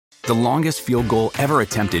The longest field goal ever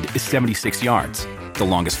attempted is 76 yards. The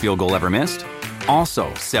longest field goal ever missed?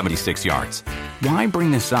 Also 76 yards. Why bring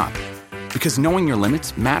this up? Because knowing your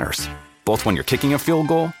limits matters, both when you're kicking a field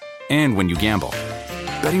goal and when you gamble.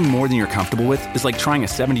 Betting more than you're comfortable with is like trying a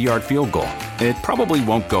 70-yard field goal. It probably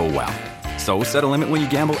won't go well. So set a limit when you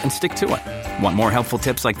gamble and stick to it. Want more helpful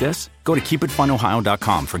tips like this? Go to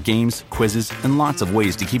keepitfunohio.com for games, quizzes, and lots of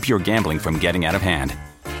ways to keep your gambling from getting out of hand.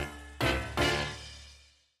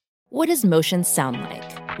 What does motion sound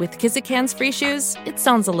like? With Kizikans free shoes, it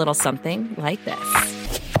sounds a little something like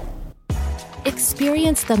this.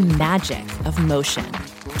 Experience the magic of motion.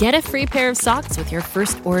 Get a free pair of socks with your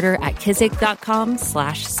first order at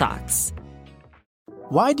kizik.com/socks.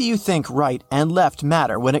 Why do you think right and left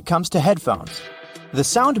matter when it comes to headphones? The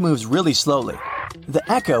sound moves really slowly. The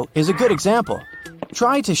echo is a good example.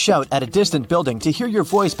 Try to shout at a distant building to hear your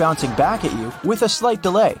voice bouncing back at you with a slight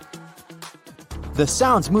delay. The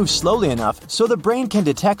sounds move slowly enough so the brain can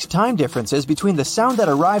detect time differences between the sound that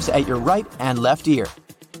arrives at your right and left ear,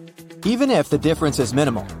 even if the difference is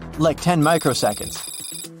minimal, like 10 microseconds.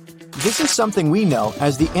 This is something we know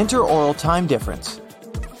as the interaural time difference.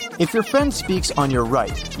 If your friend speaks on your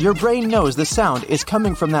right, your brain knows the sound is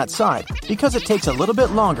coming from that side because it takes a little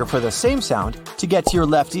bit longer for the same sound to get to your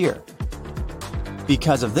left ear.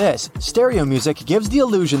 Because of this, stereo music gives the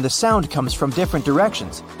illusion the sound comes from different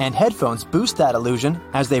directions, and headphones boost that illusion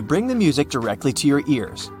as they bring the music directly to your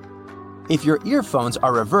ears. If your earphones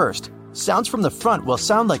are reversed, sounds from the front will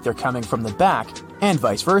sound like they're coming from the back, and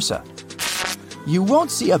vice versa. You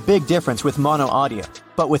won't see a big difference with mono audio,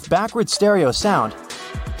 but with backward stereo sound,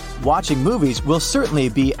 watching movies will certainly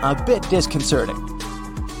be a bit disconcerting.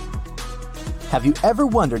 Have you ever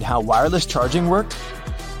wondered how wireless charging works?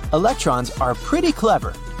 Electrons are pretty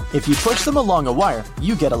clever. If you push them along a wire,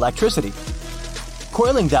 you get electricity.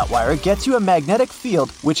 Coiling that wire gets you a magnetic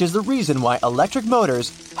field, which is the reason why electric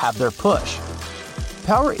motors have their push.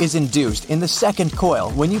 Power is induced in the second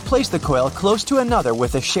coil when you place the coil close to another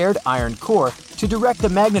with a shared iron core to direct the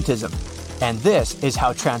magnetism, and this is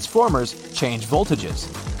how transformers change voltages.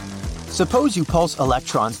 Suppose you pulse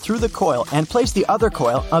electrons through the coil and place the other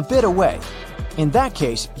coil a bit away. In that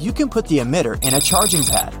case, you can put the emitter in a charging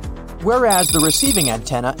pad, whereas the receiving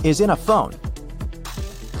antenna is in a phone.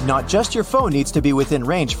 Not just your phone needs to be within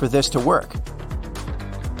range for this to work.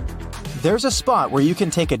 There's a spot where you can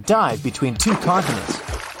take a dive between two continents.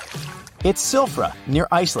 It's Silfra, near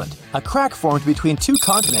Iceland, a crack formed between two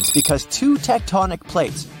continents because two tectonic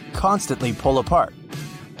plates constantly pull apart.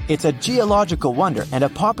 It's a geological wonder and a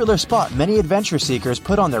popular spot many adventure seekers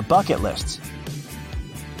put on their bucket lists.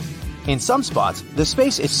 In some spots, the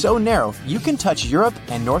space is so narrow you can touch Europe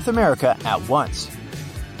and North America at once.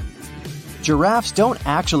 Giraffes don't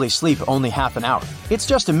actually sleep only half an hour. It's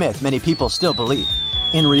just a myth many people still believe.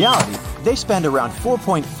 In reality, they spend around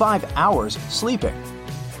 4.5 hours sleeping.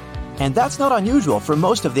 And that's not unusual for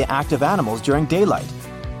most of the active animals during daylight.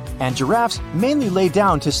 And giraffes mainly lay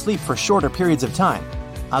down to sleep for shorter periods of time,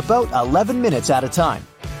 about 11 minutes at a time.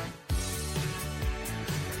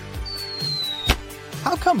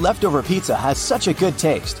 How come leftover pizza has such a good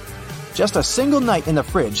taste? Just a single night in the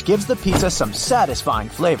fridge gives the pizza some satisfying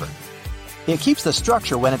flavor. It keeps the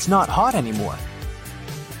structure when it's not hot anymore.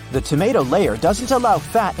 The tomato layer doesn't allow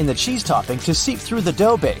fat in the cheese topping to seep through the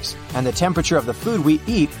dough base, and the temperature of the food we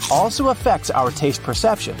eat also affects our taste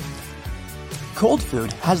perception. Cold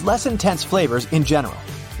food has less intense flavors in general.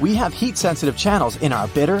 We have heat-sensitive channels in our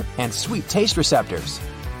bitter and sweet taste receptors.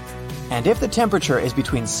 And if the temperature is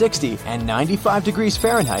between 60 and 95 degrees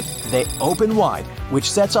Fahrenheit, they open wide,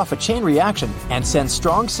 which sets off a chain reaction and sends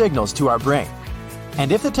strong signals to our brain.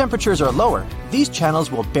 And if the temperatures are lower, these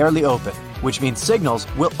channels will barely open, which means signals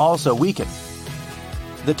will also weaken.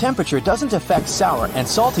 The temperature doesn't affect sour and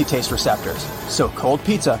salty taste receptors, so cold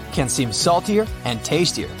pizza can seem saltier and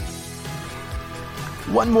tastier.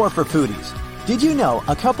 One more for foodies. Did you know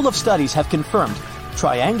a couple of studies have confirmed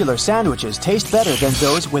triangular sandwiches taste better than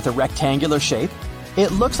those with a rectangular shape?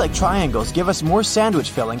 It looks like triangles give us more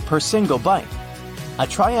sandwich filling per single bite. A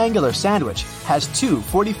triangular sandwich has two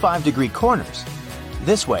 45-degree corners.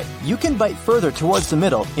 This way, you can bite further towards the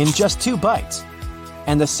middle in just 2 bites.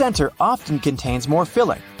 And the center often contains more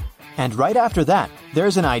filling. And right after that,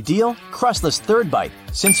 there's an ideal, crustless third bite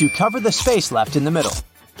since you cover the space left in the middle.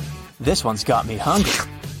 This one's got me hungry.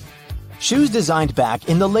 Shoes designed back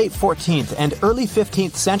in the late 14th and early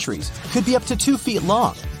 15th centuries could be up to 2 feet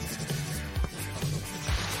long.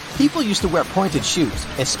 People used to wear pointed shoes,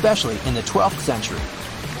 especially in the 12th century.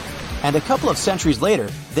 And a couple of centuries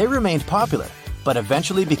later, they remained popular, but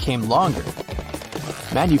eventually became longer.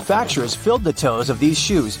 Manufacturers filled the toes of these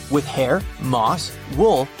shoes with hair, moss,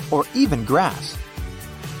 wool, or even grass.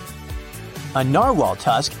 A narwhal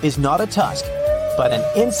tusk is not a tusk, but an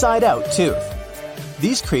inside-out tooth.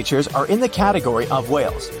 These creatures are in the category of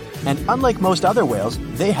whales, and unlike most other whales,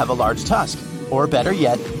 they have a large tusk, or better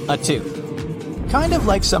yet, a tooth. Kind of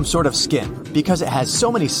like some sort of skin, because it has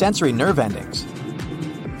so many sensory nerve endings.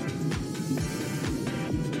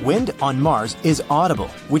 Wind on Mars is audible,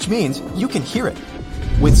 which means you can hear it.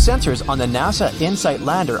 With sensors on the NASA InSight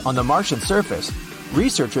lander on the Martian surface,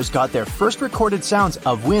 researchers got their first recorded sounds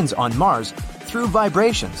of winds on Mars through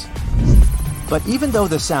vibrations. But even though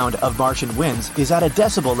the sound of Martian winds is at a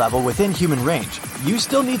decibel level within human range, you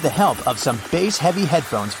still need the help of some bass-heavy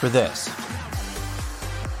headphones for this.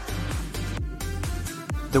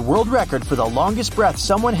 The world record for the longest breath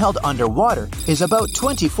someone held underwater is about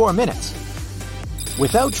 24 minutes.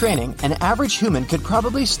 Without training, an average human could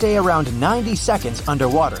probably stay around 90 seconds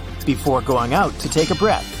underwater before going out to take a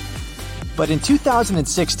breath. But in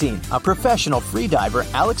 2016, a professional freediver,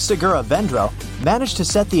 Alex Segura Vendro, managed to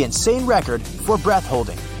set the insane record for breath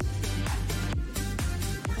holding.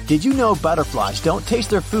 Did you know butterflies don't taste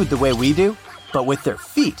their food the way we do, but with their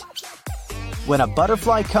feet? When a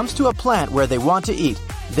butterfly comes to a plant where they want to eat,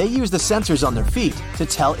 they use the sensors on their feet to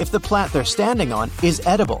tell if the plant they're standing on is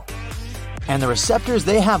edible. And the receptors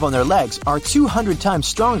they have on their legs are 200 times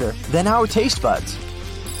stronger than our taste buds.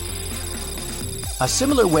 A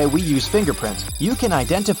similar way we use fingerprints, you can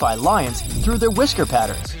identify lions through their whisker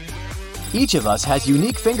patterns. Each of us has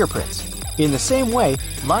unique fingerprints. In the same way,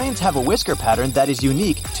 lions have a whisker pattern that is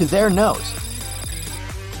unique to their nose.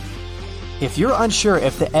 If you're unsure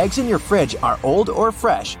if the eggs in your fridge are old or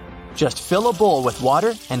fresh, just fill a bowl with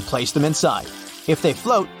water and place them inside. If they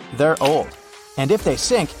float, they're old. And if they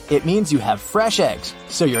sink, it means you have fresh eggs,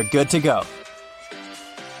 so you're good to go.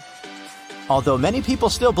 Although many people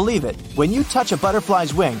still believe it, when you touch a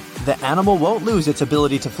butterfly's wing, the animal won't lose its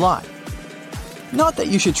ability to fly. Not that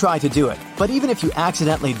you should try to do it, but even if you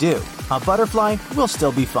accidentally do, a butterfly will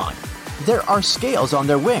still be fine. There are scales on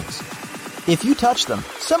their wings. If you touch them,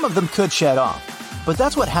 some of them could shed off. But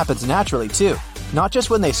that's what happens naturally too, not just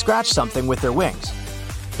when they scratch something with their wings.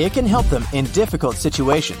 It can help them in difficult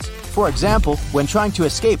situations, for example, when trying to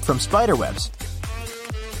escape from spider webs.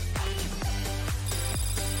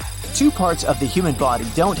 Two parts of the human body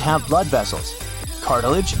don't have blood vessels: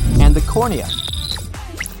 cartilage and the cornea.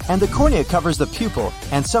 And the cornea covers the pupil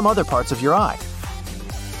and some other parts of your eye.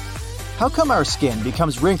 How come our skin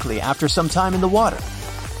becomes wrinkly after some time in the water?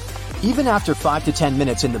 Even after 5 to 10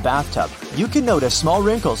 minutes in the bathtub, you can notice small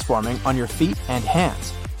wrinkles forming on your feet and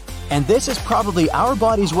hands. And this is probably our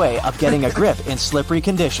body's way of getting a grip in slippery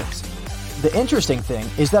conditions. The interesting thing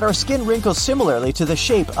is that our skin wrinkles similarly to the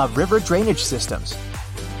shape of river drainage systems.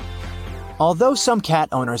 Although some cat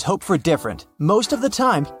owners hope for different, most of the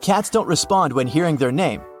time, cats don't respond when hearing their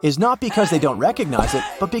name, is not because they don't recognize it,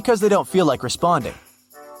 but because they don't feel like responding.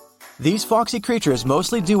 These foxy creatures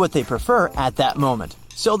mostly do what they prefer at that moment,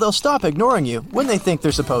 so they'll stop ignoring you when they think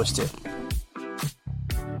they're supposed to.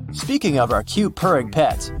 Speaking of our cute purring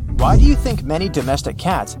pets, why do you think many domestic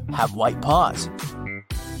cats have white paws?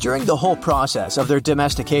 During the whole process of their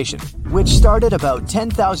domestication, which started about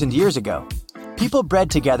 10,000 years ago, people bred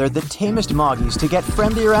together the tamest moggies to get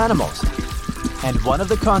friendlier animals. And one of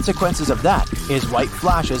the consequences of that is white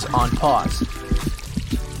flashes on paws.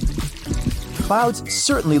 Clouds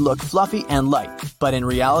certainly look fluffy and light, but in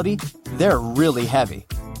reality, they're really heavy.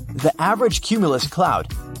 The average cumulus cloud,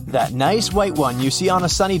 that nice white one you see on a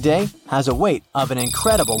sunny day, has a weight of an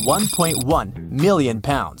incredible 1.1 million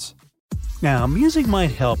pounds. Now, music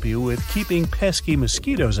might help you with keeping pesky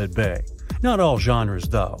mosquitoes at bay. Not all genres,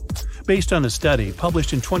 though. Based on a study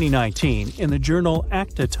published in 2019 in the journal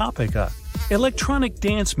Acta Topica, electronic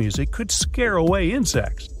dance music could scare away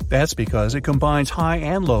insects. That's because it combines high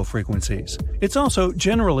and low frequencies. It's also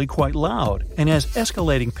generally quite loud and has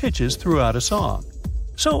escalating pitches throughout a song.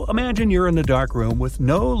 So imagine you're in a dark room with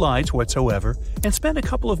no lights whatsoever and spend a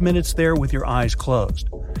couple of minutes there with your eyes closed.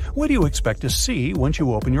 What do you expect to see once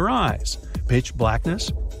you open your eyes? Pitch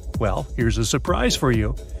blackness? Well, here's a surprise for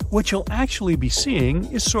you. What you'll actually be seeing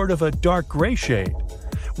is sort of a dark gray shade.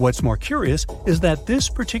 What's more curious is that this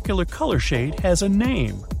particular color shade has a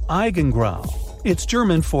name, Eigengrau. It's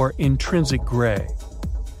German for intrinsic gray.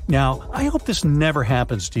 Now, I hope this never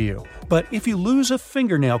happens to you, but if you lose a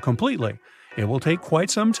fingernail completely, it will take quite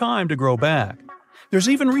some time to grow back. There's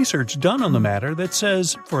even research done on the matter that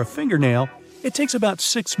says, for a fingernail, it takes about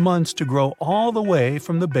 6 months to grow all the way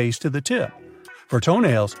from the base to the tip. For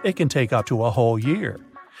toenails, it can take up to a whole year.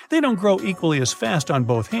 They don't grow equally as fast on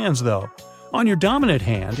both hands, though. On your dominant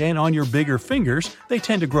hand and on your bigger fingers, they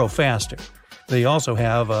tend to grow faster. They also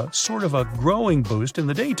have a sort of a growing boost in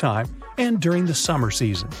the daytime and during the summer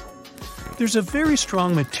season. There's a very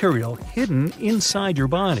strong material hidden inside your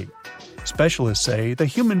body. Specialists say the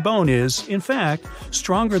human bone is, in fact,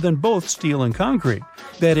 stronger than both steel and concrete.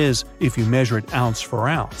 That is, if you measure it ounce for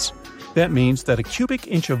ounce. That means that a cubic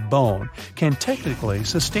inch of bone can technically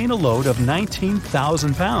sustain a load of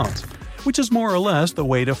 19,000 pounds, which is more or less the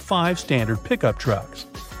weight of 5 standard pickup trucks.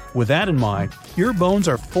 With that in mind, your bones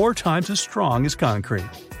are 4 times as strong as concrete.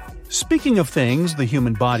 Speaking of things the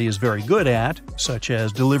human body is very good at, such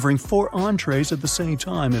as delivering 4 entrees at the same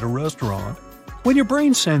time at a restaurant, when your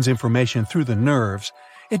brain sends information through the nerves,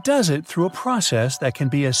 it does it through a process that can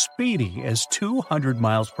be as speedy as 200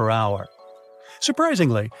 miles per hour.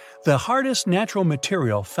 Surprisingly, the hardest natural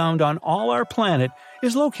material found on all our planet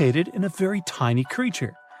is located in a very tiny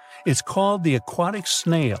creature. It's called the aquatic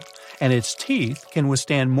snail, and its teeth can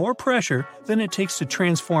withstand more pressure than it takes to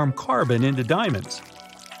transform carbon into diamonds.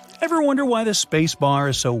 Ever wonder why the space bar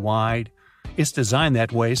is so wide? It's designed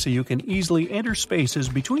that way so you can easily enter spaces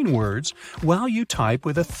between words while you type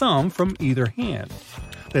with a thumb from either hand.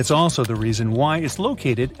 That's also the reason why it's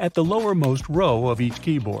located at the lowermost row of each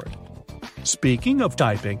keyboard. Speaking of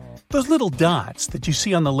typing, those little dots that you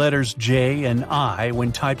see on the letters J and I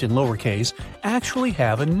when typed in lowercase actually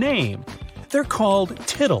have a name. They're called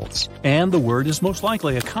tittles, and the word is most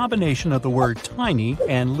likely a combination of the word tiny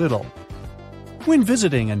and little. When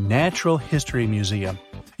visiting a natural history museum,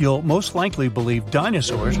 you'll most likely believe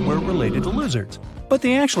dinosaurs were related to lizards, but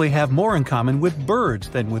they actually have more in common with birds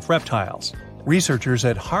than with reptiles. Researchers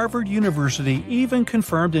at Harvard University even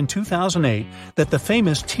confirmed in 2008 that the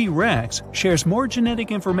famous T-Rex shares more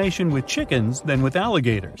genetic information with chickens than with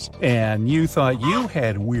alligators. And you thought you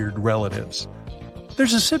had weird relatives.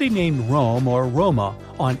 There's a city named Rome or Roma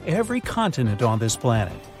on every continent on this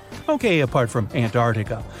planet. Okay, apart from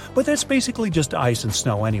Antarctica, but that's basically just ice and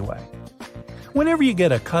snow anyway. Whenever you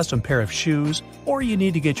get a custom pair of shoes, or you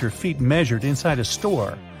need to get your feet measured inside a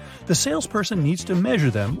store, the salesperson needs to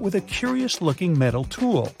measure them with a curious-looking metal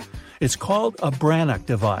tool. It's called a Brannock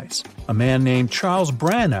device. A man named Charles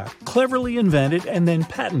Brannock cleverly invented and then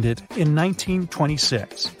patented in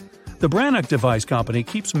 1926. The Brannock Device Company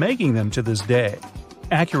keeps making them to this day.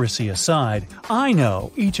 Accuracy aside, I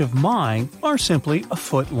know each of mine are simply a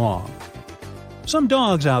foot long. Some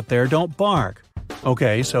dogs out there don't bark.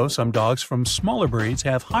 Okay, so some dogs from smaller breeds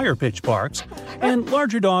have higher-pitched barks, and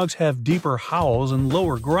larger dogs have deeper howls and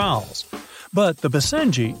lower growls. But the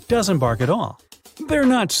Basenji doesn't bark at all. They're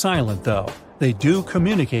not silent, though. They do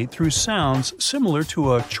communicate through sounds similar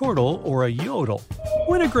to a chortle or a yodel.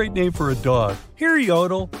 What a great name for a dog. Here,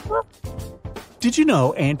 yodel. Did you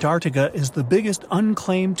know Antarctica is the biggest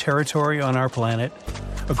unclaimed territory on our planet?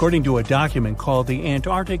 According to a document called the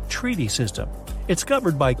Antarctic Treaty System, it's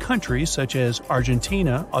covered by countries such as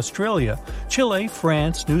Argentina, Australia, Chile,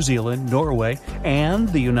 France, New Zealand, Norway, and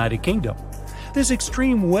the United Kingdom. This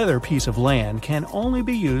extreme weather piece of land can only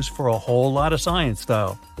be used for a whole lot of science,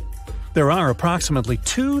 though. There are approximately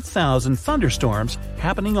 2,000 thunderstorms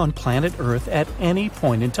happening on planet Earth at any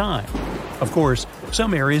point in time. Of course,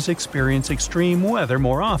 some areas experience extreme weather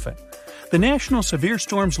more often. The National Severe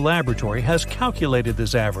Storms Laboratory has calculated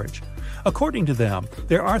this average. According to them,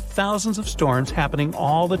 there are thousands of storms happening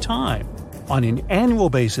all the time. On an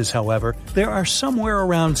annual basis, however, there are somewhere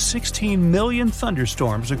around 16 million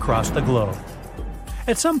thunderstorms across the globe.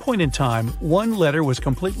 At some point in time, one letter was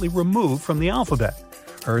completely removed from the alphabet.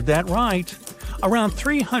 Heard that right. Around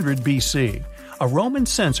 300 BC, a Roman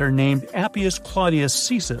censor named Appius Claudius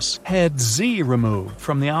Caesar had Z removed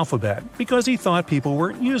from the alphabet because he thought people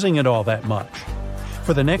weren't using it all that much.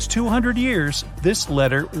 For the next 200 years, this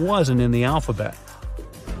letter wasn't in the alphabet.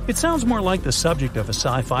 It sounds more like the subject of a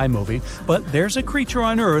sci-fi movie, but there's a creature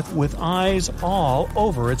on Earth with eyes all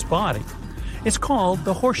over its body. It's called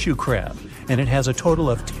the horseshoe crab, and it has a total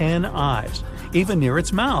of 10 eyes, even near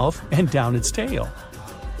its mouth and down its tail.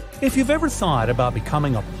 If you've ever thought about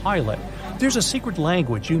becoming a pilot, there's a secret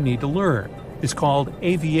language you need to learn. It's called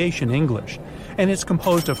Aviation English, and it's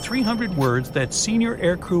composed of 300 words that senior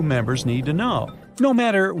aircrew members need to know, no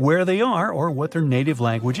matter where they are or what their native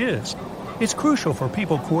language is. It's crucial for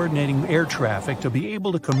people coordinating air traffic to be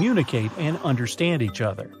able to communicate and understand each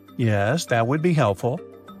other. Yes, that would be helpful.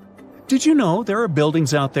 Did you know there are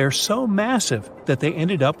buildings out there so massive that they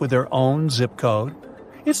ended up with their own zip code?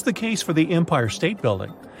 It's the case for the Empire State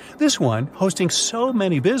Building. This one, hosting so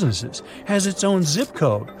many businesses, has its own zip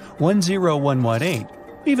code, 10118,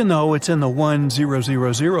 even though it's in the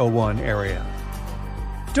 10001 area.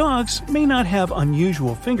 Dogs may not have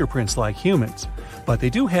unusual fingerprints like humans, But they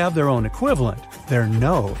do have their own equivalent, their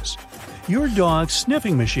nose. Your dog's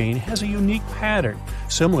sniffing machine has a unique pattern,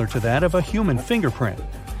 similar to that of a human fingerprint.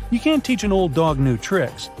 You can't teach an old dog new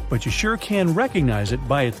tricks, but you sure can recognize it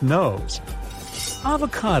by its nose.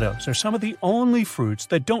 Avocados are some of the only fruits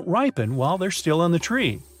that don't ripen while they're still on the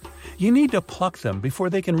tree. You need to pluck them before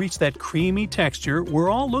they can reach that creamy texture we're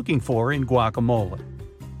all looking for in guacamole.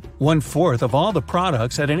 1/4 of all the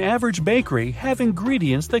products at an average bakery have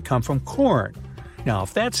ingredients that come from corn. Now,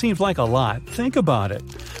 if that seems like a lot, think about it.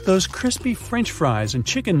 Those crispy French fries and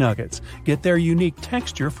chicken nuggets get their unique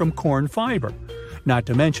texture from corn fiber. Not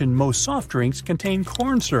to mention, most soft drinks contain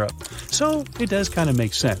corn syrup, so it does kind of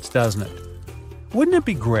make sense, doesn't it? Wouldn't it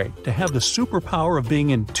be great to have the superpower of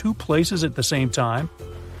being in two places at the same time?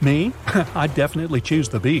 Me? I'd definitely choose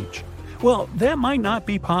the beach. Well, that might not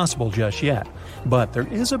be possible just yet, but there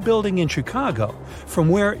is a building in Chicago from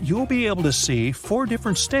where you'll be able to see 4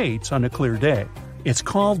 different states on a clear day. It's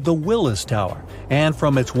called the Willis Tower, and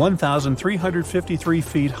from its 1,353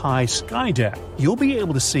 feet high sky deck, you'll be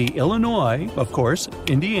able to see Illinois, of course,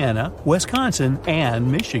 Indiana, Wisconsin,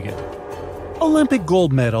 and Michigan. Olympic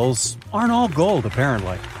gold medals aren't all gold,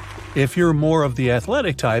 apparently. If you're more of the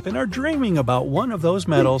athletic type and are dreaming about one of those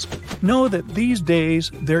medals, know that these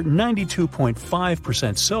days they're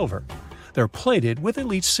 92.5% silver. They're plated with at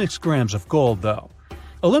least 6 grams of gold, though.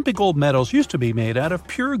 Olympic gold medals used to be made out of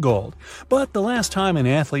pure gold, but the last time an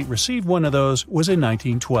athlete received one of those was in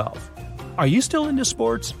 1912. Are you still into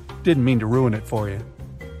sports? Didn't mean to ruin it for you.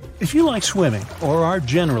 If you like swimming or are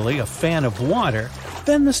generally a fan of water,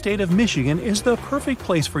 then the state of Michigan is the perfect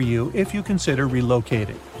place for you if you consider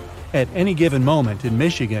relocating. At any given moment in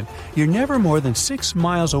Michigan, you're never more than 6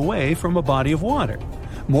 miles away from a body of water.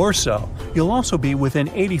 More so, you'll also be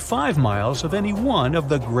within 85 miles of any one of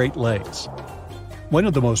the Great Lakes. One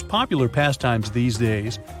of the most popular pastimes these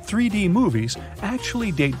days, 3D movies,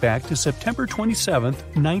 actually date back to September 27,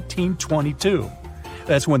 1922.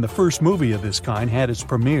 That's when the first movie of this kind had its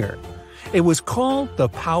premiere. It was called The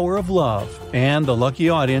Power of Love, and the lucky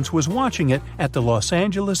audience was watching it at the Los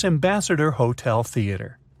Angeles Ambassador Hotel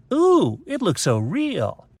Theater. Ooh, it looks so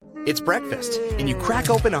real. It's breakfast, and you crack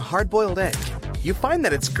open a hard-boiled egg. You find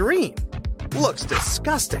that it's green. Looks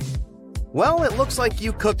disgusting. Well, it looks like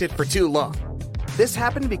you cooked it for too long. This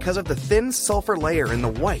happened because of the thin sulfur layer in the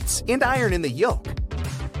whites and iron in the yolk.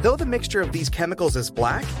 Though the mixture of these chemicals is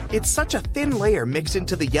black, it's such a thin layer mixed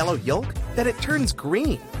into the yellow yolk that it turns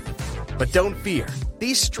green. But don't fear,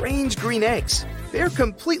 these strange green eggs, they're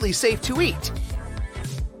completely safe to eat.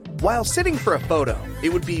 While sitting for a photo,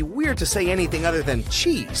 it would be weird to say anything other than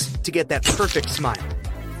cheese to get that perfect smile.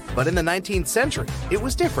 But in the 19th century, it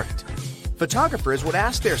was different. Photographers would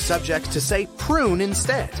ask their subjects to say prune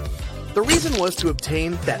instead. The reason was to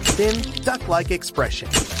obtain that thin, duck-like expression.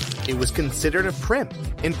 It was considered a prim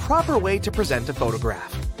and proper way to present a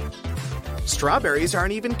photograph. Strawberries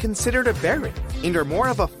aren't even considered a berry and are more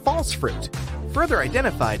of a false fruit, further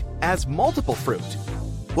identified as multiple fruit.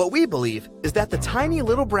 What we believe is that the tiny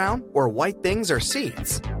little brown or white things are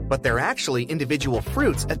seeds, but they're actually individual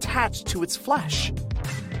fruits attached to its flesh.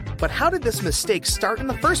 But how did this mistake start in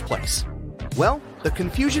the first place? Well, the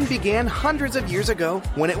confusion began hundreds of years ago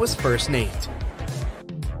when it was first named.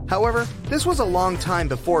 However, this was a long time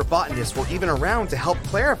before botanists were even around to help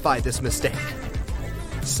clarify this mistake.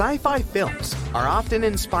 Sci-fi films are often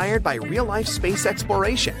inspired by real-life space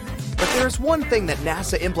exploration, but there's one thing that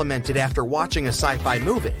NASA implemented after watching a sci-fi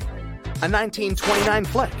movie. A 1929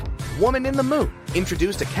 flick, Woman in the Moon,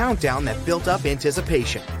 introduced a countdown that built up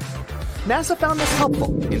anticipation. NASA found this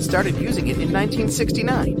helpful and started using it in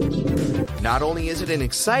 1969. Not only is it an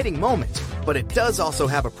exciting moment, but it does also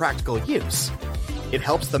have a practical use. It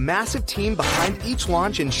helps the massive team behind each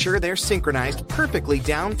launch ensure they're synchronized perfectly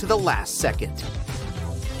down to the last second.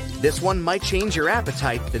 This one might change your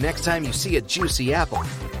appetite the next time you see a juicy apple.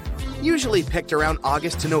 Usually picked around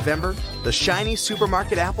August to November, the shiny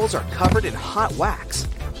supermarket apples are covered in hot wax,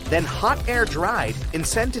 then hot air dried and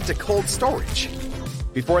sent into cold storage.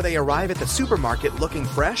 Before they arrive at the supermarket looking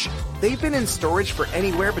fresh, they've been in storage for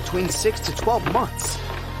anywhere between 6 to 12 months.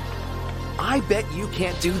 I bet you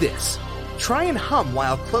can't do this. Try and hum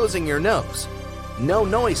while closing your nose. No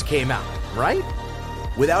noise came out, right?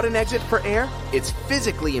 Without an exit for air, it's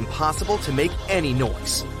physically impossible to make any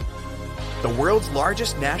noise. The world's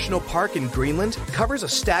largest national park in Greenland covers a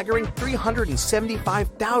staggering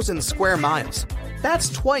 375,000 square miles. That's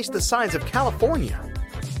twice the size of California.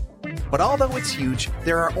 But although it's huge,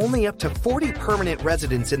 there are only up to 40 permanent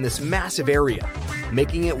residents in this massive area,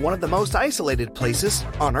 making it one of the most isolated places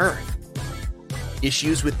on Earth.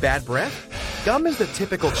 Issues with bad breath? Gum is the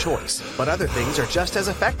typical choice, but other things are just as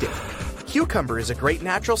effective. Cucumber is a great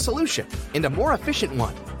natural solution and a more efficient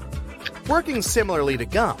one. Working similarly to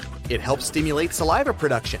gum, it helps stimulate saliva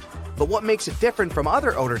production, but what makes it different from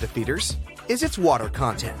other odor defeaters is its water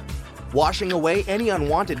content. Washing away any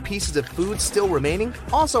unwanted pieces of food still remaining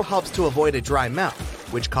also helps to avoid a dry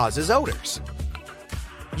mouth, which causes odors.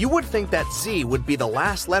 You would think that Z would be the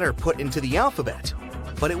last letter put into the alphabet,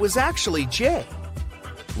 but it was actually J.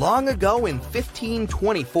 Long ago in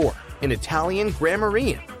 1524, an Italian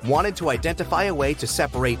grammarian wanted to identify a way to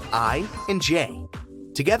separate I and J.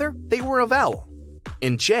 Together, they were a vowel,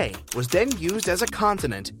 and J was then used as a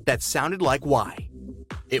consonant that sounded like Y.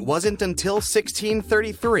 It wasn't until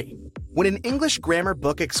 1633 when an English grammar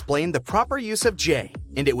book explained the proper use of J,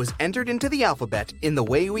 and it was entered into the alphabet in the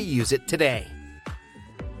way we use it today.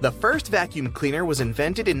 The first vacuum cleaner was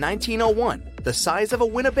invented in 1901, the size of a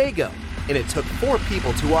Winnebago, and it took 4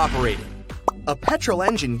 people to operate it. A petrol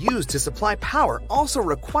engine used to supply power also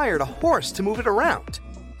required a horse to move it around.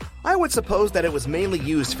 I would suppose that it was mainly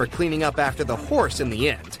used for cleaning up after the horse in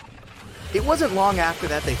the end. It wasn't long after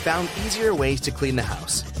that they found easier ways to clean the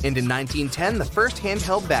house, and in 1910 the first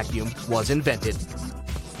handheld vacuum was invented.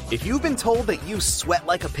 If you've been told that you sweat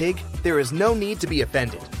like a pig, there is no need to be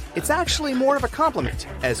offended. It's actually more of a compliment,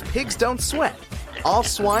 as pigs don't sweat. All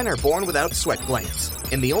swine are born without sweat glands,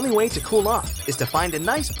 and the only way to cool off is to find a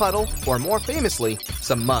nice puddle, or more famously,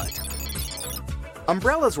 some mud.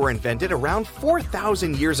 Umbrellas were invented around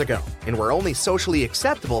 4,000 years ago, and were only socially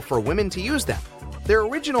acceptable for women to use them. Their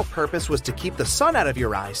original purpose was to keep the sun out of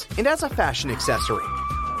your eyes and as a fashion accessory.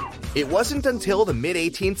 It wasn't until the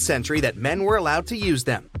mid-18th century that men were allowed to use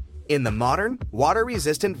them. In the modern,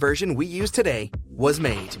 water-resistant version we use today was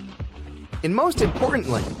made. And most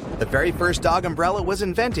importantly, the very first dog umbrella was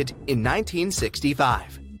invented in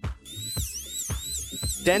 1965.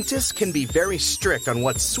 Dentists can be very strict on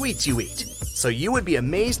what sweets you eat, so you would be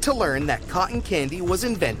amazed to learn that cotton candy was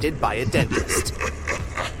invented by a dentist.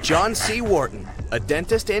 John C. Wharton, a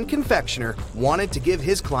dentist and confectioner, wanted to give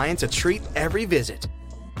his clients a treat every visit.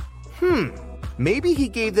 Maybe he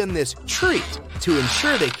gave them this treat to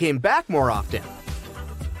ensure they came back more often.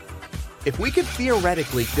 If we could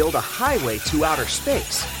theoretically build a highway to outer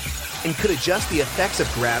space and could adjust the effects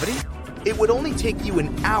of gravity, it would only take you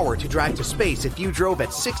an hour to drive to space if you drove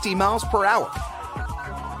at 60 miles per hour.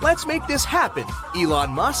 Let's make this happen,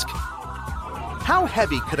 Elon Musk. How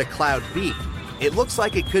heavy could a cloud be? It looks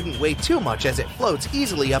like it couldn't weigh too much as it floats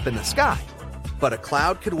easily up in the sky. But a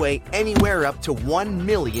cloud could weigh anywhere up to 1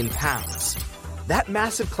 million pounds. That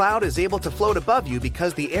massive cloud is able to float above you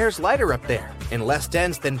because the air's lighter up there and less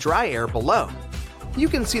dense than dry air below. You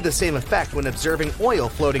can see the same effect when observing oil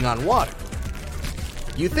floating on water.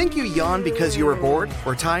 You think you yawn because you were bored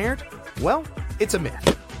or tired? Well, it's a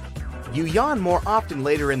myth. You yawn more often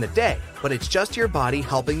later in the day, but it's just your body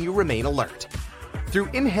helping you remain alert. Through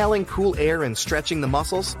inhaling cool air and stretching the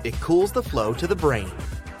muscles, it cools the flow to the brain.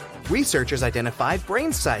 Researchers identified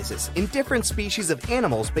brain sizes in different species of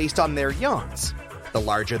animals based on their yawns. The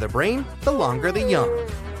larger the brain, the longer the yawn.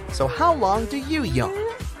 So how long do you yawn?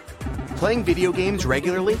 Playing video games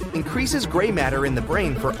regularly increases gray matter in the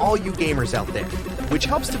brain for all you gamers out there, which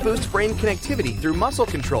helps to boost brain connectivity through muscle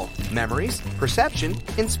control, memories, perception,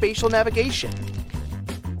 and spatial navigation.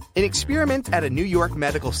 An experiment at a New York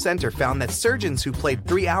medical center found that surgeons who played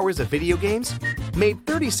 3 hours of video games made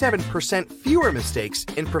 37% fewer mistakes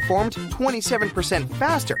and performed 27%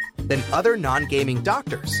 faster than other non-gaming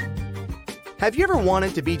doctors. Have you ever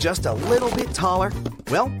wanted to be just a little bit taller?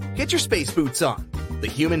 Well, get your space boots on. The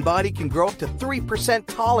human body can grow up to 3%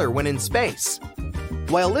 taller when in space.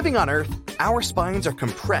 While living on Earth, our spines are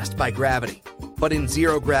compressed by gravity. But in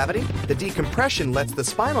zero gravity, the decompression lets the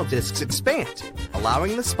spinal discs expand,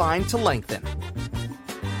 allowing the spine to lengthen.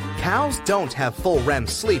 Cows don't have full REM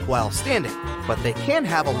sleep while standing, but they can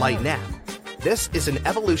have a light nap. This is an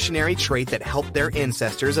evolutionary trait that helped their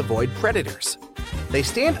ancestors avoid predators. They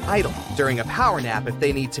stand idle during a power nap if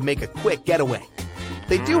they need to make a quick getaway.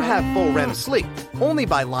 They do have full REM sleep, only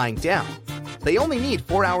by lying down. They only need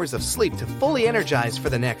 4 hours of sleep to fully energize for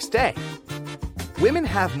the next day. Women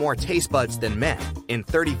have more taste buds than men, and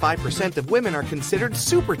 35% of women are considered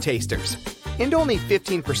super tasters, and only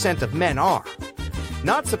 15% of men are.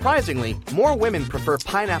 Not surprisingly, more women prefer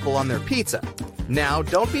pineapple on their pizza. Now,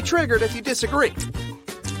 don't be triggered if you disagree.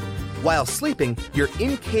 While sleeping, you're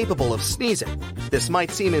incapable of sneezing. This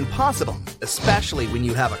might seem impossible, especially when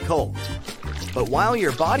you have a cold. But while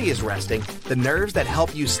your body is resting, the nerves that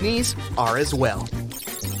help you sneeze are as well.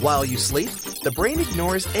 While you sleep, the brain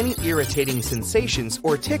ignores any irritating sensations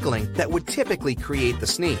or tickling that would typically create the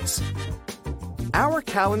sneeze. Our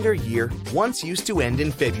calendar year once used to end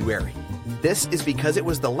in February, This is because it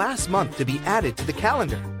was the last month to be added to the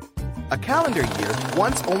calendar. A calendar year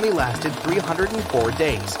once only lasted 304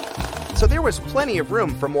 days, so there was plenty of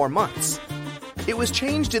room for more months. It was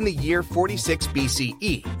changed in the year 46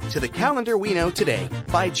 BCE to the calendar we know today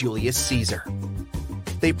by Julius Caesar.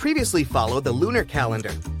 They previously followed the lunar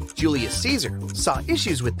calendar. Julius Caesar saw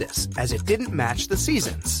issues with this as it didn't match the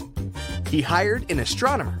seasons. He hired an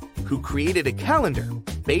astronomer who created a calendar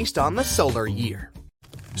based on the solar year.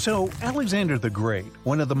 So, Alexander the Great,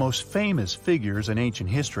 one of the most famous figures in ancient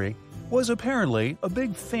history, was apparently a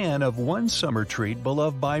big fan of one summer treat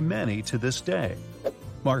beloved by many to this day.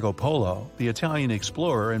 Marco Polo, the Italian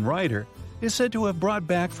explorer and writer, is said to have brought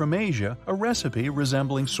back from Asia a recipe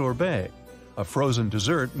resembling sorbet, a frozen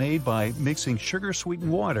dessert made by mixing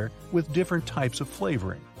sugar-sweetened water with different types of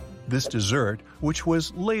flavoring. This dessert, which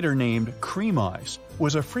was later named cream ice,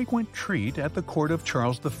 was a frequent treat at the court of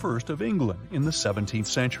Charles I of England in the 17th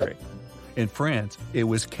century. In France, it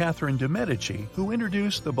was Catherine de' Medici who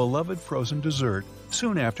introduced the beloved frozen dessert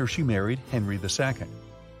soon after she married Henry II.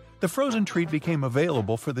 The frozen treat became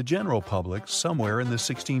available for the general public somewhere in the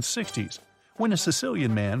 1660s, when a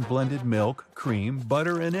Sicilian man blended milk, cream,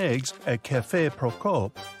 butter, and eggs at Café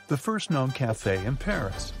Procope, the first known café in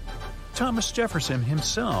Paris. Thomas Jefferson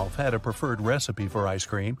himself had a preferred recipe for ice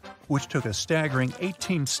cream, which took a staggering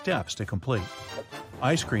 18 steps to complete.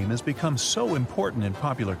 Ice cream has become so important in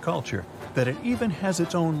popular culture that it even has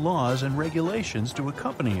its own laws and regulations to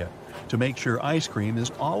accompany it, to make sure ice cream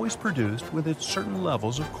is always produced with its certain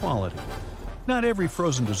levels of quality. Not every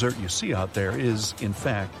frozen dessert you see out there is, in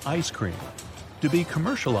fact, ice cream. To be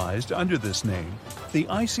commercialized under this name, the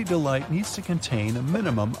Icy Delight needs to contain a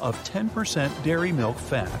minimum of 10% dairy milk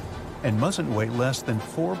fat and mustn't weigh less than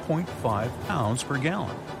 4.5 pounds per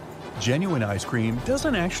gallon. Genuine ice cream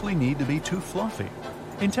doesn't actually need to be too fluffy.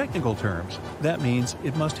 In technical terms, that means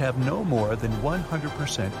it must have no more than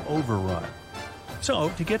 100% overrun. So,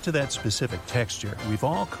 to get to that specific texture we've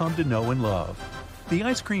all come to know and love, the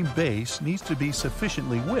ice cream base needs to be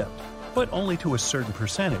sufficiently whipped, but only to a certain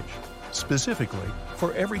percentage. Specifically,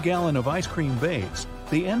 for every gallon of ice cream base,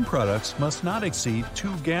 the end products must not exceed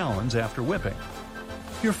 2 gallons after whipping.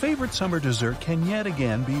 Your favorite summer dessert can yet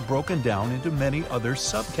again be broken down into many other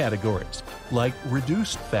subcategories, like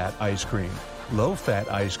reduced fat ice cream,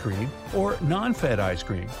 low-fat ice cream, or non-fat ice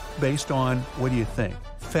cream, based on, what do you think,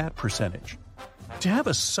 fat percentage. To have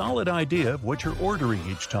a solid idea of what you're ordering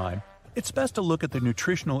each time, it's best to look at the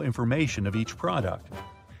nutritional information of each product.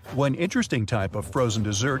 One interesting type of frozen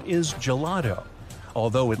dessert is gelato.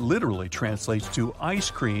 Although it literally translates to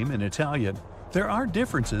ice cream in Italian, there are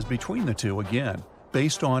differences between the two again,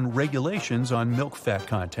 based on regulations on milk fat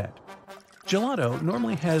content. Gelato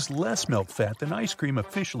normally has less milk fat than ice cream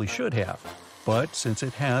officially should have, but since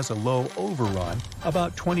it has a low overrun,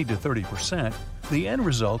 about 20 to 30%, the end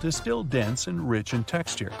result is still dense and rich in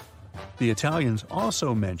texture. The Italians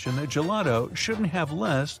also mention that gelato shouldn't have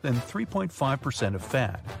less than 3.5% of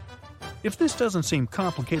fat. If this doesn't seem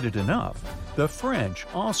complicated enough, the French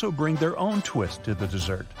also bring their own twist to the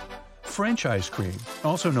dessert. French ice cream,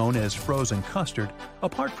 also known as frozen custard,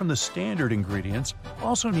 apart from the standard ingredients,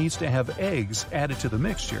 also needs to have eggs added to the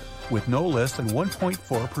mixture, with no less than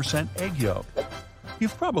 1.4% egg yolk.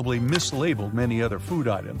 You've probably mislabeled many other food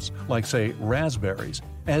items, like say raspberries,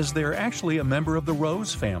 as they're actually a member of the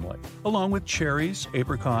rose family, along with cherries,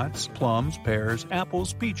 apricots, plums, pears,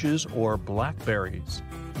 apples, peaches, or blackberries.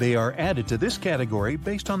 They are added to this category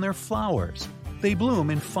based on their flowers. They bloom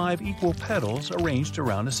in 5 equal petals arranged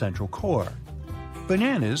around a central core.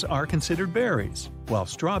 Bananas are considered berries, while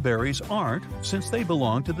strawberries aren't since they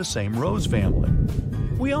belong to the same rose family.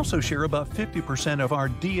 We also share about 50% of our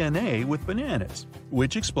DNA with bananas,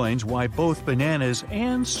 which explains why both bananas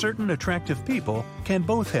and certain attractive people can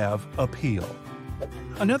both have appeal.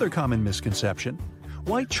 Another common misconception: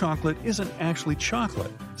 white chocolate isn't actually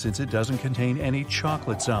chocolate, since it doesn't contain any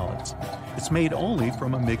chocolate solids. It's made only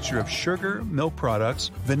from a mixture of sugar, milk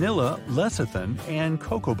products, vanilla, lecithin, and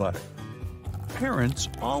cocoa butter. Parents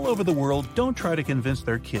all over the world don't try to convince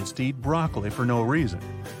their kids to eat broccoli for no reason.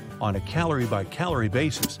 On a calorie-by-calorie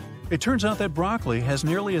basis, it turns out that broccoli has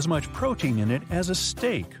nearly as much protein in it as a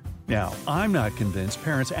steak. Now, I'm not convinced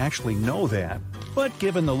parents actually know that, but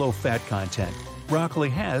given the low fat content, broccoli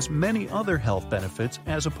has many other health benefits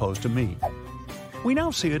as opposed to meat. We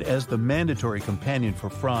now see it as the mandatory companion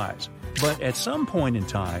for fries, but at some point in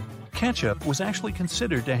time, ketchup was actually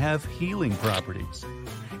considered to have healing properties.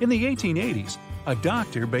 In the 1880s, a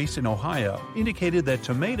doctor based in Ohio indicated that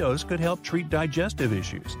tomatoes could help treat digestive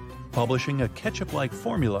issues, publishing a ketchup-like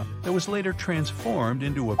formula that was later transformed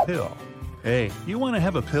into a pill. Hey, you want to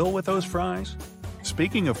have a pill with those fries?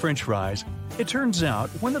 Speaking of French fries, it turns out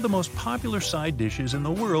one of the most popular side dishes in the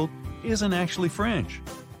world isn't actually French.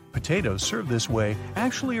 Potatoes served this way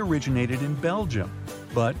actually originated in Belgium,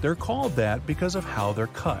 but they're called that because of how they're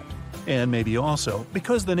cut, and maybe also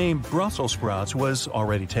because the name Brussels sprouts was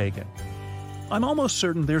already taken. I'm almost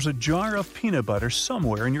certain there's a jar of peanut butter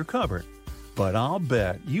somewhere in your cupboard, but I'll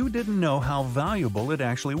bet you didn't know how valuable it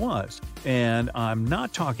actually was, and I'm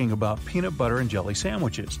not talking about peanut butter and jelly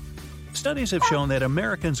sandwiches. Studies have shown that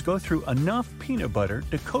Americans go through enough peanut butter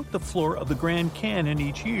to coat the floor of the Grand Canyon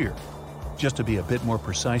each year. Just to be a bit more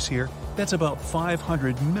precise here, that's about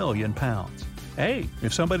 500 million pounds. Hey,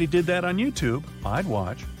 if somebody did that on YouTube, I'd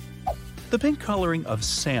watch. The pink coloring of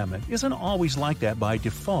salmon isn't always like that by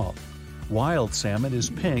default. Wild salmon is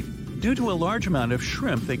pink due to a large amount of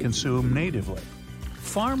shrimp they consume natively.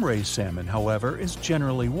 Farm-raised salmon, however, is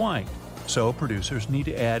generally white, so producers need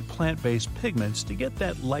to add plant-based pigments to get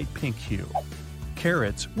that light pink hue.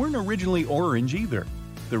 Carrots weren't originally orange either.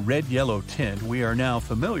 The red-yellow tint we are now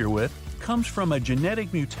familiar with comes from a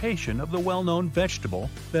genetic mutation of the well-known vegetable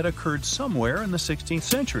that occurred somewhere in the 16th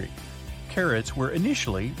century. Carrots were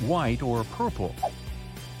initially white or purple.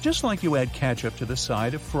 Just like you add ketchup to the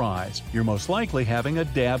side of fries, you're most likely having a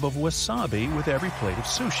dab of wasabi with every plate of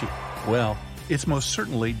sushi. Well, it's most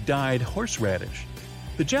certainly dyed horseradish.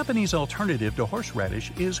 The Japanese alternative to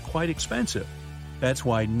horseradish is quite expensive. That's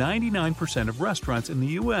why 99% of restaurants in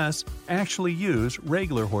the US actually use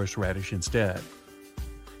regular horseradish instead.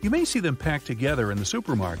 You may see them packed together in the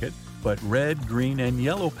supermarket, but red, green, and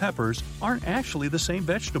yellow peppers aren't actually the same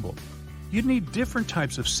vegetable. You'd need different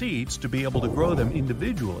types of seeds to be able to grow them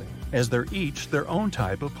individually, as they're each their own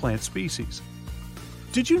type of plant species.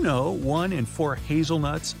 Did you know 1 in 4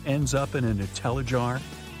 hazelnuts ends up in a Nutella jar?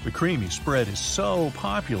 The creamy spread is so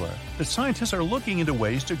popular that scientists are looking into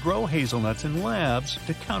ways to grow hazelnuts in labs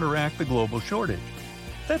to counteract the global shortage.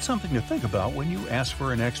 That's something to think about when you ask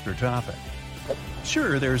for an extra topping.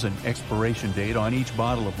 Sure, there's an expiration date on each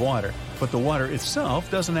bottle of water, but the water itself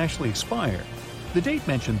doesn't actually expire. The date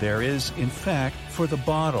mentioned there is, in fact, for the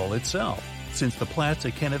bottle itself, since the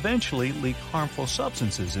plastic can eventually leak harmful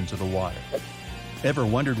substances into the water. Ever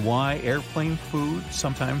wondered why airplane food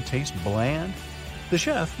sometimes tastes bland? The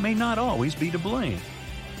chef may not always be to blame.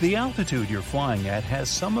 The altitude you're flying at has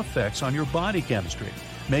some effects on your body chemistry,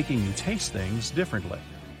 making you taste things differently.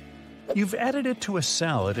 You've added it to a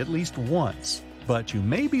salad at least once, but you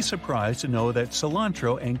may be surprised to know that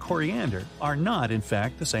cilantro and coriander are not in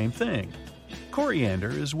fact the same thing.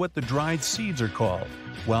 Coriander is what the dried seeds are called,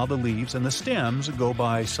 while the leaves and the stems go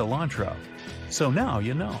by cilantro. So now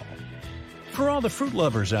you know. For all the fruit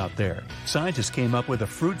lovers out there, scientists came up with a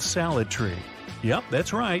fruit salad tree. Yep,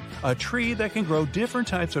 that's right, a tree that can grow different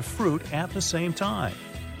types of fruit at the same time.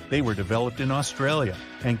 They were developed in Australia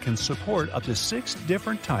and can support up to 6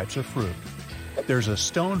 different types of fruit. There's a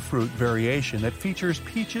stone fruit variation that features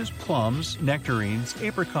peaches, plums, nectarines,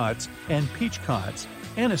 apricots, and peachcots,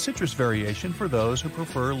 and a citrus variation for those who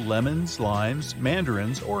prefer lemons, limes,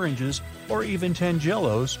 mandarins, oranges, or even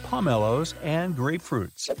tangelos, pomelos, and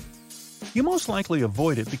grapefruits. You most likely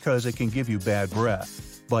avoid it because it can give you bad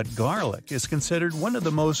breath, but garlic is considered one of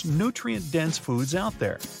the most nutrient-dense foods out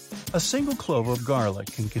there. A single clove of garlic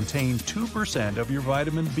can contain 2% of your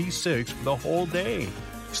vitamin B6 for the whole day.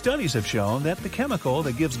 Studies have shown that the chemical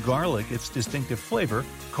that gives garlic its distinctive flavor,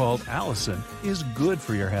 called allicin, is good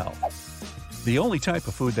for your health. The only type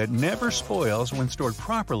of food that never spoils when stored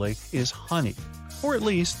properly is honey, or at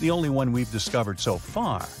least the only one we've discovered so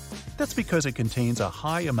far. That's because it contains a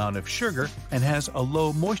high amount of sugar and has a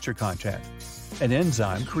low moisture content. An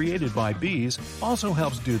enzyme created by bees also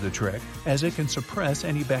helps do the trick, as it can suppress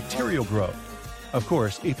any bacterial growth. Of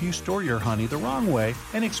course, if you store your honey the wrong way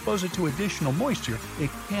and expose it to additional moisture, it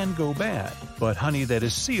can go bad. But honey that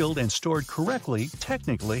is sealed and stored correctly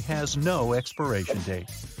technically has no expiration date.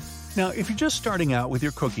 Now, if you're just starting out with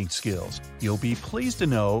your cooking skills, you'll be pleased to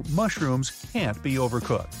know mushrooms can't be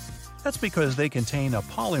overcooked. That's because they contain a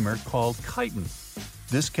polymer called chitin.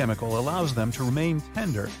 This chemical allows them to remain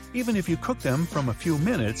tender even if you cook them from a few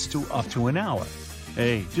minutes to up to an hour.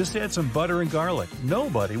 Hey, just add some butter and garlic.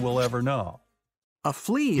 Nobody will ever know. A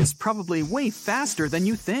flea is probably way faster than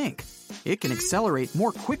you think. It can accelerate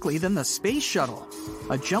more quickly than the space shuttle.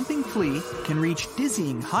 A jumping flea can reach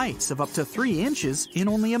dizzying heights of up to 3 inches in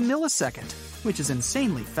only a millisecond, which is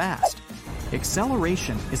insanely fast.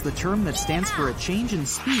 Acceleration is the term that stands for a change in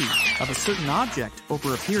speed of a certain object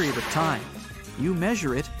over a period of time. You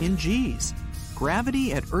measure it in Gs.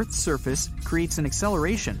 Gravity at Earth's surface creates an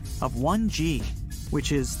acceleration of 1 G,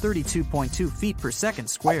 which is 32.2 feet per second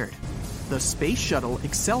squared. The space shuttle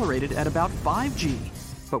accelerated at about 5 G.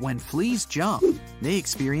 But when fleas jump, they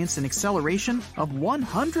experience an acceleration of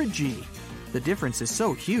 100 g. The difference is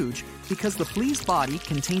so huge because the flea's body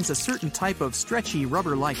contains a certain type of stretchy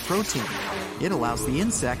rubber-like protein. It allows the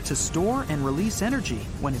insect to store and release energy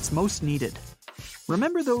when it's most needed.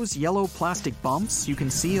 Remember those yellow plastic bumps you can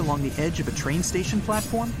see along the edge of a train station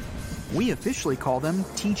platform? We officially call them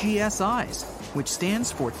TGSIs, which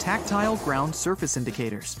stands for Tactile Ground Surface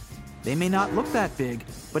Indicators. They may not look that big,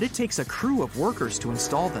 but it takes a crew of workers to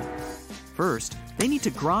install them. First, they need to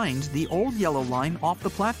grind the old yellow line off the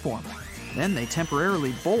platform. Then they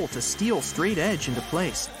temporarily bolt a steel straight edge into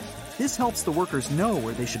place. This helps the workers know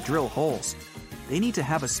where they should drill holes. They need to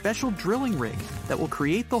have a special drilling rig that will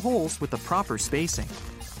create the holes with the proper spacing.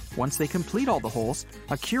 Once they complete all the holes,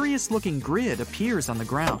 a curious-looking grid appears on the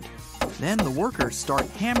ground. Then the workers start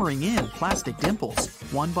hammering in plastic dimples,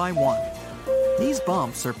 one by one. These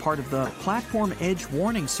bumps are part of the platform edge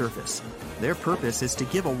warning surface. Their purpose is to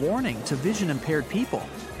give a warning to vision-impaired people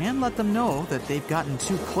and let them know that they've gotten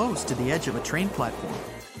too close to the edge of a train platform.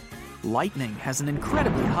 Lightning has an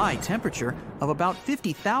incredibly high temperature of about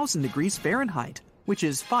 50,000 degrees Fahrenheit, which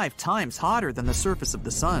is 5 times hotter than the surface of the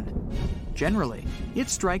sun. Generally, it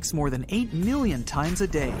strikes more than 8 million times a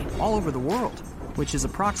day all over the world, which is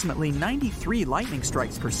approximately 93 lightning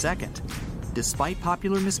strikes per second. Despite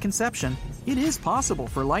popular misconception, it is possible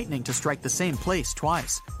for lightning to strike the same place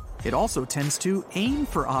twice. It also tends to aim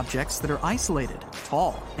for objects that are isolated,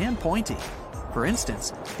 tall, and pointy. For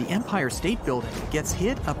instance, the Empire State Building gets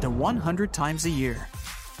hit up to 100 times a year.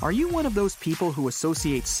 Are you one of those people who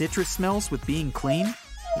associate citrus smells with being clean?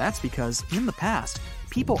 That's because, in the past,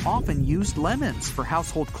 people often used lemons for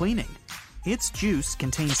household cleaning. Its juice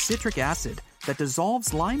contains citric acid that dissolves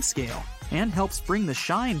limescale and helps bring the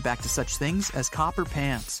shine back to such things as copper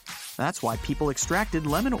pans. That's why people extracted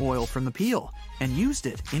lemon oil from the peel and used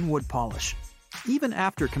it in wood polish. Even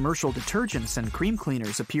after commercial detergents and cream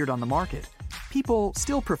cleaners appeared on the market, people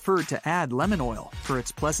still preferred to add lemon oil for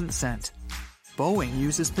its pleasant scent. Boeing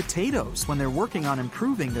uses potatoes when they're working on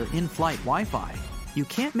improving their in-flight Wi-Fi. You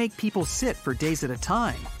can't make people sit for days at a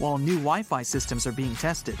time while new Wi-Fi systems are being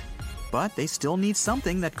tested. But they still need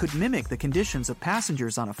something that could mimic the conditions of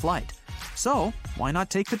passengers on a flight. So, why not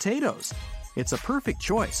take potatoes? It's a perfect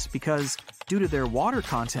choice because, due to their water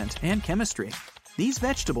content and chemistry, these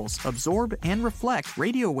vegetables absorb and reflect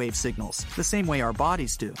radio wave signals the same way our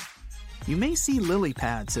bodies do. You may see lily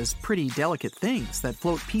pads as pretty delicate things that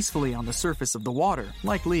float peacefully on the surface of the water,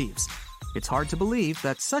 like leaves. It's hard to believe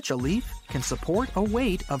that such a leaf can support a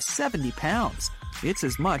weight of 70 pounds. It's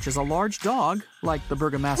as much as a large dog, like the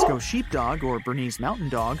Bergamasco sheepdog or Bernese mountain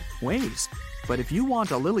dog, weighs. But if you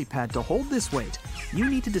want a lily pad to hold this weight, you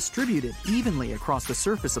need to distribute it evenly across the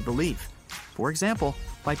surface of the leaf. For example,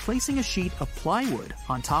 by placing a sheet of plywood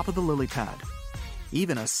on top of the lily pad.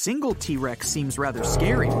 Even a single T-Rex seems rather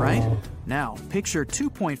scary, right? Now, picture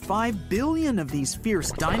 2.5 billion of these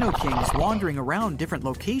fierce dino kings wandering around different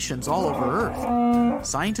locations all over Earth.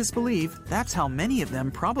 Scientists believe that's how many of them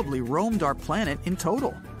probably roamed our planet in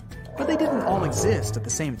total. But they didn't all exist at the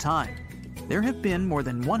same time. There have been more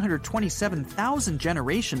than 127,000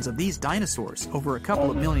 generations of these dinosaurs over a couple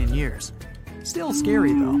of million years. Still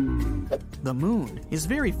scary, though. The moon is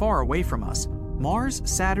very far away from us. Mars,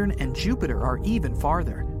 Saturn, and Jupiter are even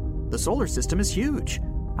farther. The solar system is huge.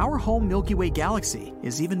 Our home Milky Way galaxy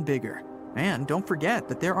is even bigger. And don't forget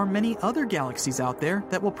that there are many other galaxies out there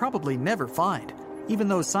that we'll probably never find, even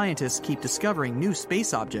though scientists keep discovering new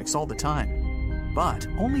space objects all the time. But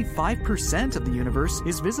only 5% of the universe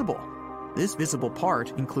is visible. This visible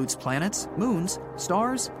part includes planets, moons,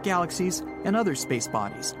 stars, galaxies, and other space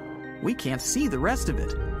bodies. We can't see the rest of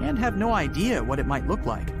it and have no idea what it might look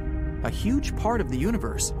like. A huge part of the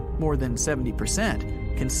universe, more than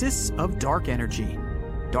 70%, consists of dark energy.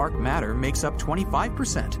 Dark matter makes up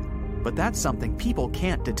 25%, but that's something people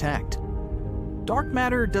can't detect. Dark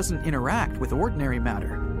matter doesn't interact with ordinary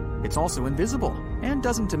matter. It's also invisible and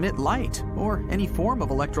doesn't emit light or any form of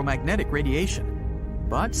electromagnetic radiation.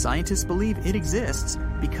 But scientists believe it exists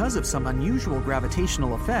because of some unusual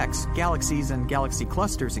gravitational effects galaxies and galaxy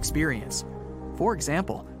clusters experience. For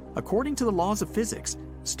example, according to the laws of physics,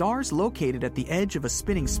 stars located at the edge of a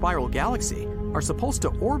spinning spiral galaxy are supposed to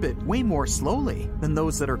orbit way more slowly than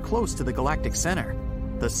those that are close to the galactic center.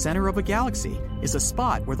 The center of a galaxy is a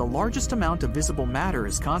spot where the largest amount of visible matter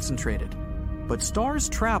is concentrated. But stars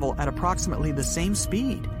travel at approximately the same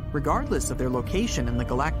speed, regardless of their location in the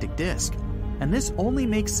galactic disk. And this only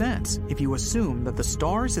makes sense if you assume that the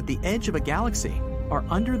stars at the edge of a galaxy are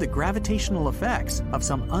under the gravitational effects of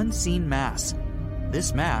some unseen mass.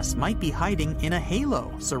 This mass might be hiding in a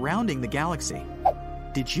halo surrounding the galaxy.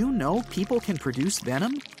 Did you know people can produce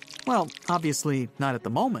venom? Well, obviously not at the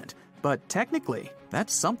moment, but technically,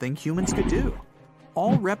 that's something humans could do.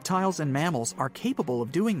 All reptiles and mammals are capable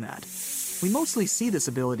of doing that. We mostly see this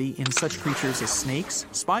ability in such creatures as snakes,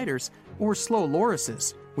 spiders, or slow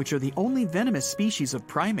lorises, which are the only venomous species of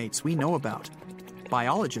primates we know about.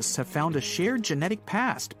 Biologists have found a shared genetic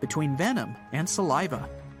past between venom and saliva,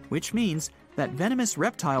 which means that venomous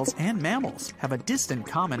reptiles and mammals have a distant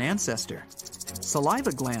common ancestor.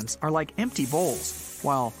 Saliva glands are like empty bowls,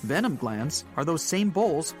 while venom glands are those same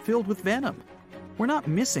bowls filled with venom. We're not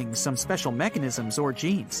missing some special mechanisms or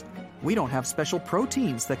genes. We don't have special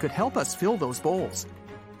proteins that could help us fill those bowls.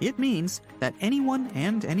 It means that anyone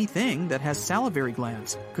and anything that has salivary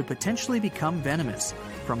glands could potentially become venomous,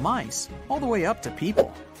 from mice all the way up to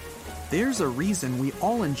people. There's a reason we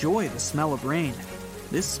all enjoy the smell of rain.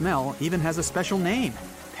 This smell even has a special name,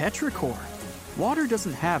 petrichor. Water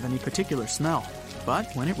doesn't have any particular smell,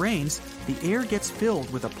 but when it rains, the air gets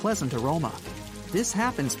filled with a pleasant aroma. This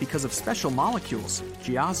happens because of special molecules,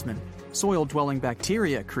 geosmin, soil-dwelling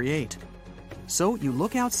bacteria create. So you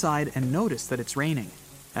look outside and notice that it's raining.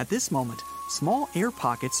 At this moment, small air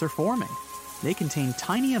pockets are forming. They contain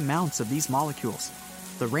tiny amounts of these molecules.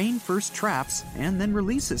 The rain first traps and then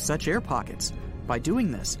releases such air pockets. By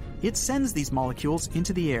doing this, it sends these molecules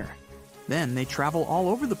into the air. Then they travel all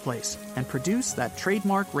over the place and produce that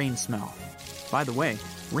trademark rain smell. By the way,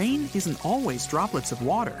 rain isn't always droplets of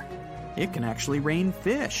water. It can actually rain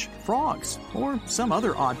fish, frogs, or some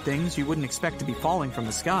other odd things you wouldn't expect to be falling from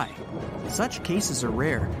the sky. Such cases are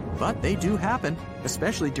rare, but they do happen,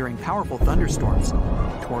 especially during powerful thunderstorms.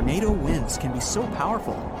 Tornado winds can be so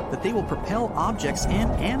powerful that they will propel objects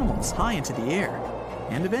and animals high into the air.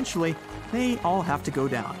 And eventually, they all have to go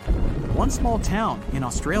down. One small town in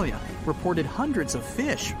Australia reported hundreds of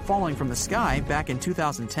fish falling from the sky back in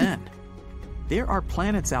 2010. There are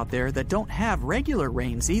planets out there that don't have regular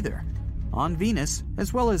rains either. On Venus,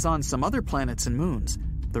 as well as on some other planets and moons,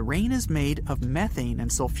 the rain is made of methane and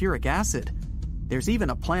sulfuric acid. There's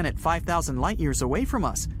even a planet 5,000 light-years away from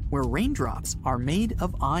us where raindrops are made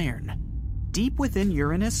of iron. Deep within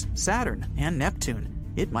Uranus, Saturn, and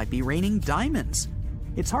Neptune, it might be raining diamonds.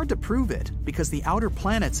 It's hard to prove it because the outer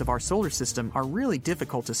planets of our solar system are really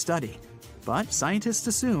difficult to study. But scientists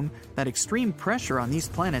assume that extreme pressure on these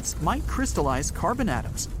planets might crystallize carbon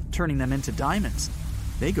atoms, turning them into diamonds.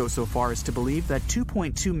 They go so far as to believe that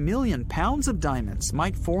 2.2 million pounds of diamonds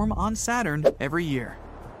might form on Saturn every year.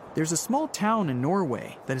 There's a small town in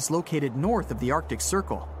Norway that is located north of the Arctic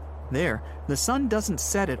Circle. There, the sun doesn't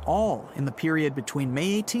set at all in the period between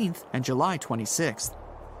May 18th and July 26th.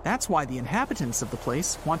 That's why the inhabitants of the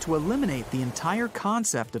place want to eliminate the entire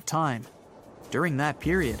concept of time. During that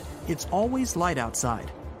period, it's always light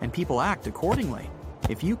outside, and people act accordingly.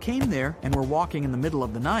 If you came there and were walking in the middle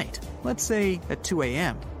of the night, let's say at 2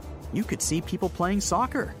 a.m., you could see people playing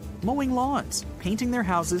soccer, mowing lawns, painting their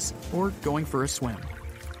houses, or going for a swim.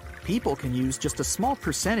 People can use just a small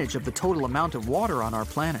percentage of the total amount of water on our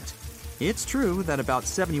planet. It's true that about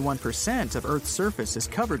 71% of Earth's surface is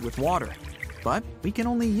covered with water, but we can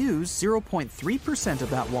only use 0.3% of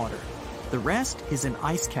that water. The rest is in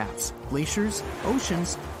ice caps, glaciers,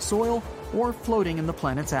 oceans, soil, or floating in the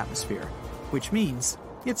planet's atmosphere, which means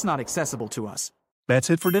it's not accessible to us. That's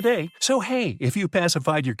it for today. So hey, if you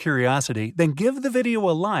pacified your curiosity, then give the video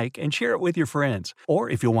a like and share it with your friends. Or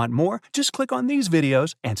if you want more, just click on these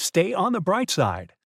videos and stay on the bright side.